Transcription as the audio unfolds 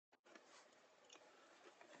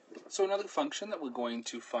So another function that we're going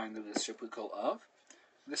to find the reciprocal of.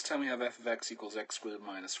 This time we have f of x equals x squared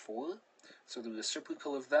minus 4. So the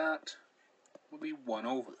reciprocal of that would be 1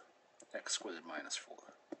 over x squared minus 4.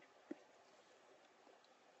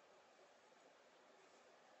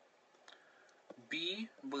 B,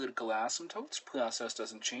 vertical asymptotes. Process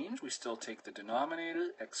doesn't change. We still take the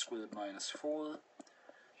denominator, x squared minus 4.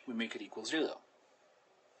 We make it equal 0.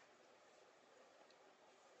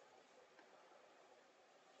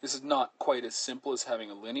 This is not quite as simple as having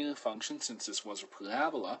a linear function since this was a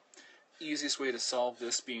parabola. Easiest way to solve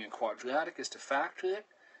this being a quadratic is to factor it.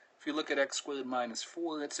 If you look at x squared minus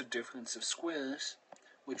 4, it's a difference of squares,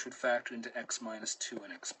 which would factor into x minus 2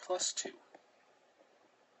 and x plus 2.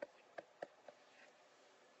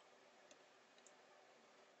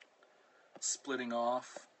 Splitting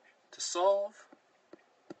off to solve.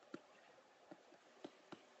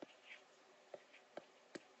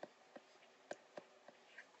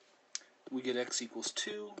 We get x equals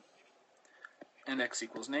 2 and x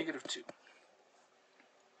equals negative 2.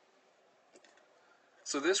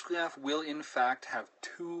 So this graph will in fact have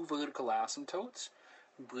 2 vertical asymptotes,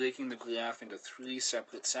 breaking the graph into 3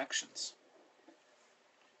 separate sections.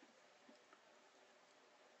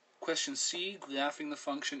 Question C, graphing the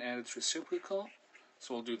function and its reciprocal.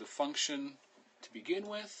 So we'll do the function to begin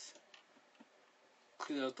with.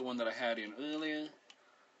 Clear out the one that I had in earlier.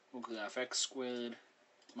 We'll graph x squared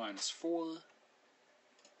minus 4.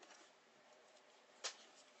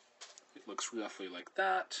 It looks roughly like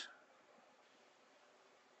that.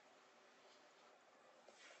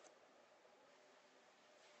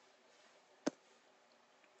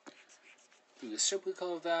 The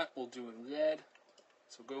reciprocal of that we'll do in red.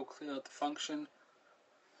 So go clear out the function.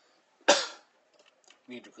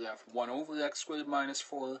 We need to graph 1 over x squared minus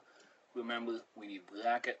 4. Remember, we need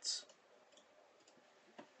brackets.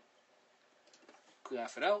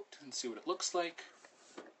 Graph it out and see what it looks like.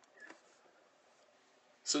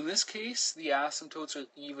 So in this case, the asymptotes are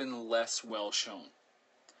even less well shown.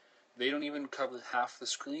 They don't even cover half the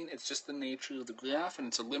screen. It's just the nature of the graph, and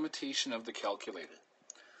it's a limitation of the calculator.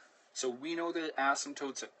 So we know the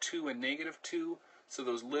asymptotes at 2 and negative 2. So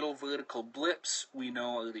those little vertical blips we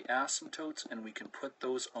know are the asymptotes, and we can put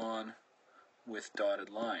those on with dotted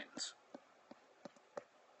lines.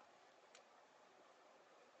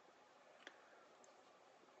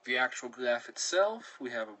 The actual graph itself, we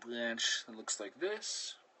have a branch that looks like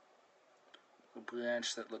this, a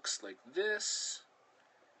branch that looks like this,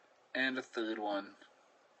 and a third one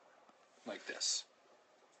like this.